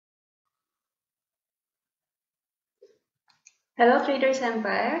Hello Traders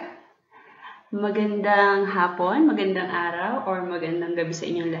Empire! Magandang hapon, magandang araw, or magandang gabi sa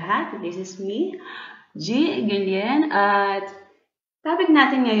inyong lahat. This is me, G. Gillian, at topic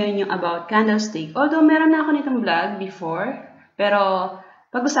natin ngayon yung about candlestick. Although meron na ako nitong vlog before, pero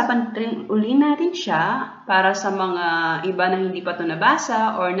pag-usapan rin uli natin siya para sa mga iba na hindi pa ito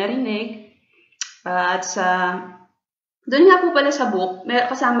nabasa or narinig. At sa doon nga po pala sa book, may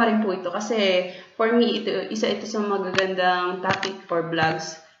kasama rin po ito kasi for me, isa ito sa magagandang topic for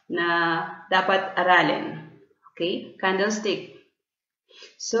vlogs na dapat aralin. Okay? Candlestick.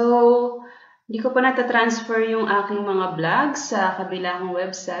 So, hindi ko pa natatransfer yung aking mga vlogs sa kabilang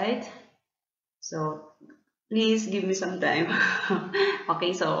website. So, please give me some time.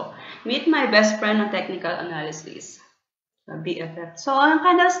 Okay, so, meet my best friend on technical analysis. BFF. So, ang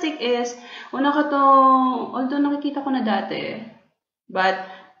candlestick is, una ko to, although nakikita ko na dati, but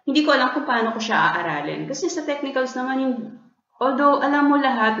hindi ko alam kung paano ko siya aaralin. Kasi sa technicals naman, yung, although alam mo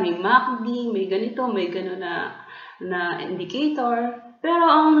lahat, may MACD, may ganito, may gano'n na indicator. Pero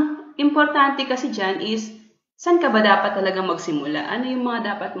ang importante kasi dyan is, saan ka ba dapat talaga magsimula? Ano yung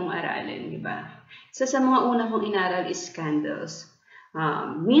mga dapat mong aralin, di ba? Isa sa mga una kong inaral is candles.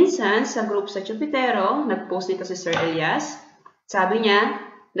 Minsan, sa group sa Chupitero, nag-post nito si Sir Elias. Sabi niya,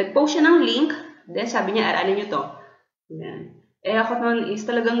 nag-post siya ng link, then sabi niya, aralin niyo to. Yan. Eh ako naman is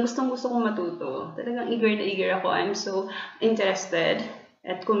talagang gustong-gusto kong matuto. Talagang eager na eager ako. I'm so interested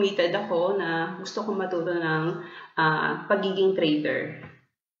at committed ako na gusto kong matuto ng pagiging trader.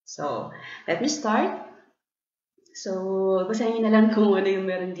 So, let me start. So, basahin niyo na lang kung ano yung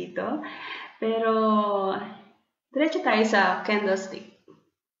meron dito. Pero, diretso tayo sa candlestick.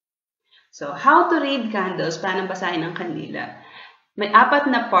 So, how to read candles? Paano basahin ang kandila? May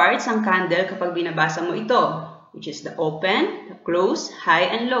 4 na parts ang candle kapag binabasa mo ito, which is the open, the close,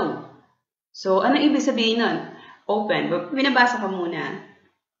 high, and low. So, ano ibig sabihin nun? Open. Binabasa ka muna.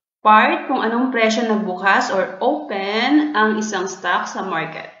 Part kung anong presyo nagbukas or open ang isang stock sa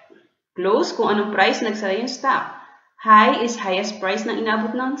market. Close kung anong price nagsara yung stock. High is highest price na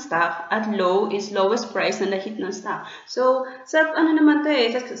inabot ng stock at low is lowest price na naHit ng stock. So, ano naman to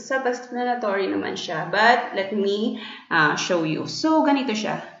eh, self-explanatory naman siya. But, let me show you. So, ganito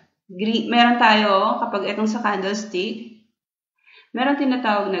siya. Meron tayo, kapag itong sa candlestick, meron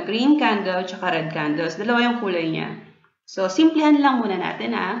tinatawag na green candle at red candles. Dalawa yung kulay niya. So, simplihan lang muna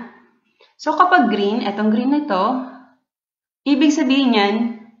natin So, kapag green, itong green na ito, ibig sabihin yan,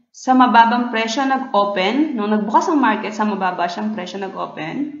 sa mababang presyo nag-open, nung nagbukas ang market, sa mababa siyang presyo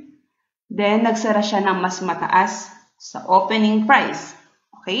nag-open, then nagsara siya ng mas mataas sa opening price.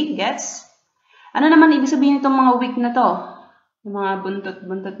 Okay, gets? Ano naman ibig sabihin itong mga wick na to? Yung mga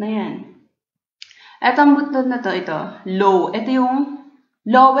buntot-buntot na yan. Itong buntot na to, ito, low. Ito yung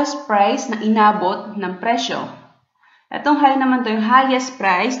lowest price na inabot ng presyo. Itong high naman to yung highest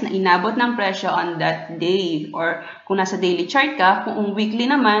price na inabot ng presyo on that day. Or kung nasa daily chart ka, kung weekly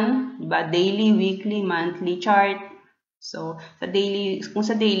naman, diba? Daily, weekly, monthly chart. So, kung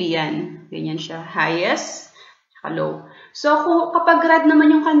sa daily yan, ganyan siya. Highest, low. So, kapag red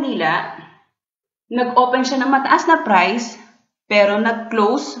naman yung kandila, nag-open siya ng mataas na price, pero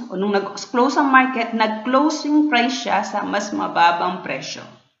nag-close, o nung nag-close ang market, nag-close yung price siya sa mas mababang presyo.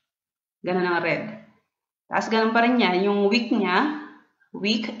 Ganun ang red. Tapos ganun pa rin yan, yung wick niya,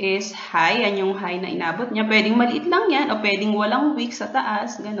 wick is high, yan yung high na inabot niya. Pwedeng maliit lang yan, o pwedeng walang wick sa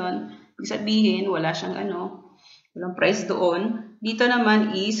taas, ganun. Ibig sabihin, wala siyang walang price doon. Dito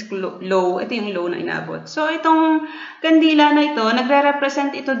naman is low, ito yung low na inabot. So, itong kandila na ito,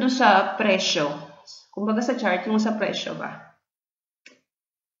 nagre-represent ito doon sa presyo. Kumbaga sa chart, yung sa presyo ba?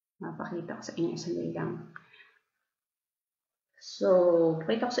 Mapakita ko sa inyo, sandali lang. So,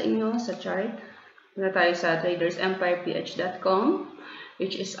 pakita ko sa inyo sa chart. Muna tayo sa tradersempireph.com,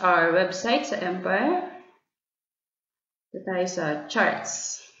 which is our website sa Empire. Muna tayo sa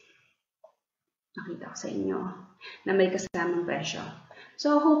charts. Nakita ko sa inyo na may kasamang presyo.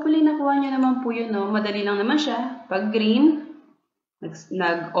 So, hopefully nakuha nyo naman po yun. No? Madali lang naman siya. Pag green,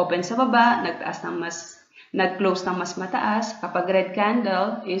 nag-open sa baba, nag-close ng mas mataas. Kapag red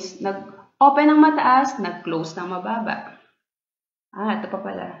candle is nag-open ng mataas, nag-close ng mababa. Ito pa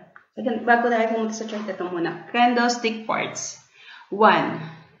pala. Bago tayo pumunta sa chart, ito muna. Candlestick parts.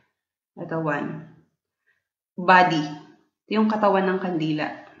 1. Ito 1. Body. Ito yung katawan ng kandila.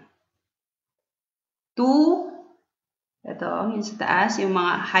 2. Ito, yung sa taas, yung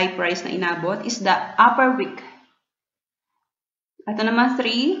mga high price na inabot, is the upper wick. Ito naman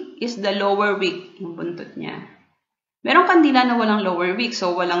 3 is the lower wick, yung buntot niya. Merong kandila na walang lower wick,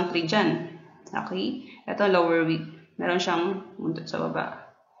 so walang 3 dyan. Okay? Ito lower wick. Meron siyang buntot sa baba.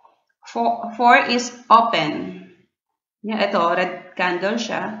 4 is open. Ito, red candle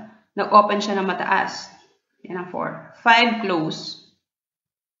siya. Nag-open siya na mataas. Yan ang 4. 5 close.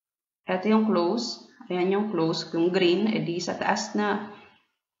 Ito yung close. Ayan yung close. Yung green, edi sa taas na.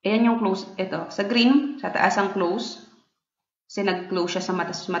 Ayan yung close. Ito, sa green, sa taas ang close. Kasi nag-close siya sa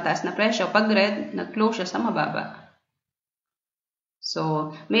mataas na presyo. Pag red, nag-close siya sa mababa.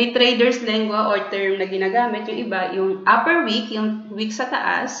 So, may traders lengua or term na ginagamit. Yung iba, yung upper wick, yung wick sa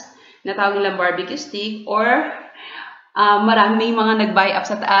taas, na tawag nila barbecue stick, or may mga nag-buy up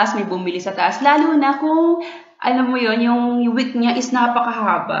sa taas, may bumili sa taas. Lalo na kung, alam mo yon, yung wick niya is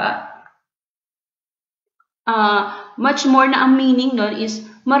napakahaba. Much more na ang meaning nun is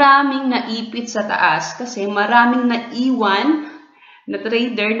maraming naipit sa taas kasi maraming naiwan na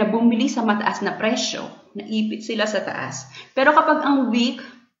trader na bumili sa mataas na presyo. Naipit sila sa taas. Pero kapag ang wick,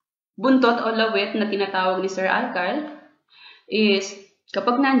 buntot o lawit na tinatawag ni Sir Alcal, is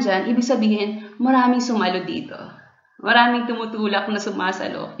kapag nandyan, ibig sabihin, maraming sumalo dito. Maraming tumutulak na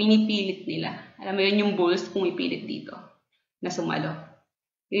sumasalo. Pinipilit nila. Alam mo yun yung bulls pumipilit dito na sumalo.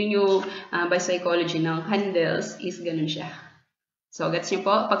 Yun yung by psychology ng candles is ganun siya. So, gets nyo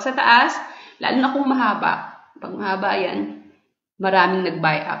po? Pag sa taas, lalo na kung mahaba. Pag mahaba yan, maraming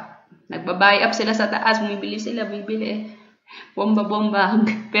nag-buy up. Nagba-buy up sila sa taas, bumibili sila, bumibili. Bomba-bomba.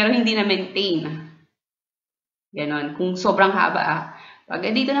 Pero hindi na maintain. Ganon. Kung sobrang haba Pag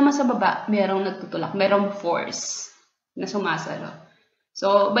dito naman sa baba, merong nagtutulak. Merong force na sumasalo.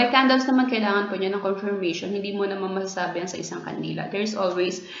 So, by candles naman, kailangan po niya ng confirmation. Hindi mo naman masasabi yan sa isang kandila. There is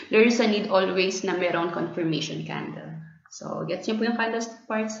a need always na merong confirmation candle. So, gets niyo po yung candlestick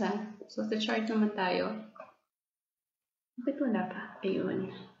parts, ha? So, sa chart naman tayo. Bakit wala pa?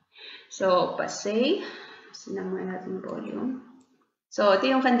 Ayun. So, pasay. Sinamuan natin yung volume. So, ito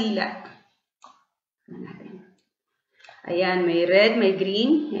yung kandila. Ano natin? Ayan, may red, may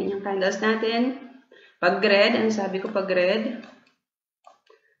green. Yan yung candles natin. Pag red, ano sabi ko pag red?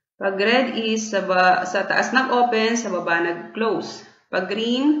 Pag red is sa taas nag-open, sa baba nag-close. Pag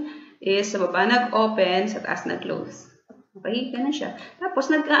green is sa baba nag-open, sa taas nag-close. Okay, ganun siya. Tapos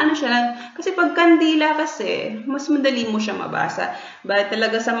nagkaano siya, kasi pag kandila kasi, mas madali mo siya mabasa. But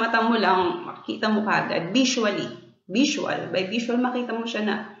talaga sa mata mo lang, makikita mo kagad, by visual, makita mo siya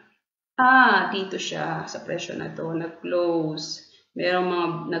na, dito siya, sa presyo na to, nag-close. Merong mga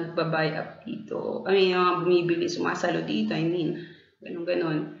nagba-buy up dito. Mga bumibili, sumasalo dito,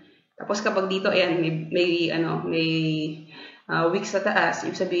 ganun. Tapos kapag dito, ayan, may wick sa taas,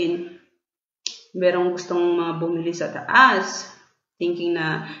 ibig sabihin, merong gustong bumili sa taas, thinking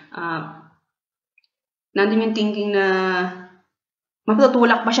na, nandun yung thinking na,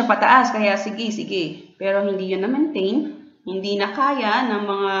 matutulak pa siya pataas, kaya sige. Pero hindi yun na-maintain, hindi na kaya ng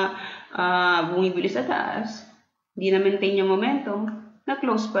mga bumibili sa taas, hindi na-maintain yung momentum,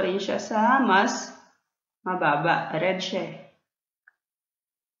 na-close pa rin siya sa mas mababa, red siya.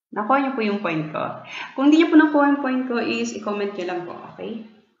 Nakuha niyo po yung point ko. Kung hindi niyo po nakuha yung point ko is, i-comment niyo lang po, okay?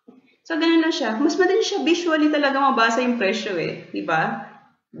 So, ganun lang siya. Mas madali siya visually talaga mabasa yung presyo diba?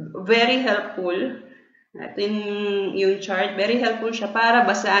 Very helpful. Ito yung chart. Very helpful siya para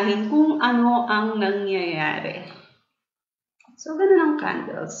basahin kung ano ang nangyayari. So, ganun ang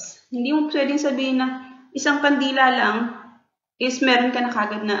candles. Hindi mo pwedeng sabihin na isang kandila lang is meron ka na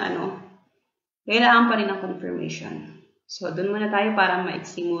kagad na kailangan pa rin ng confirmation. So, dun muna tayo para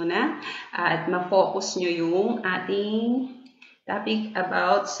maiksi muna at ma-focus nyo yung ating topic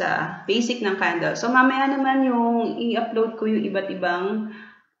about sa basic ng candle. So, mamaya naman yung i-upload ko yung iba't ibang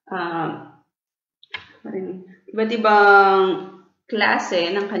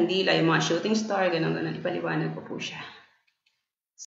klase ng kandila, yung mga shooting star, ganun. Ipaliwanag ko po siya.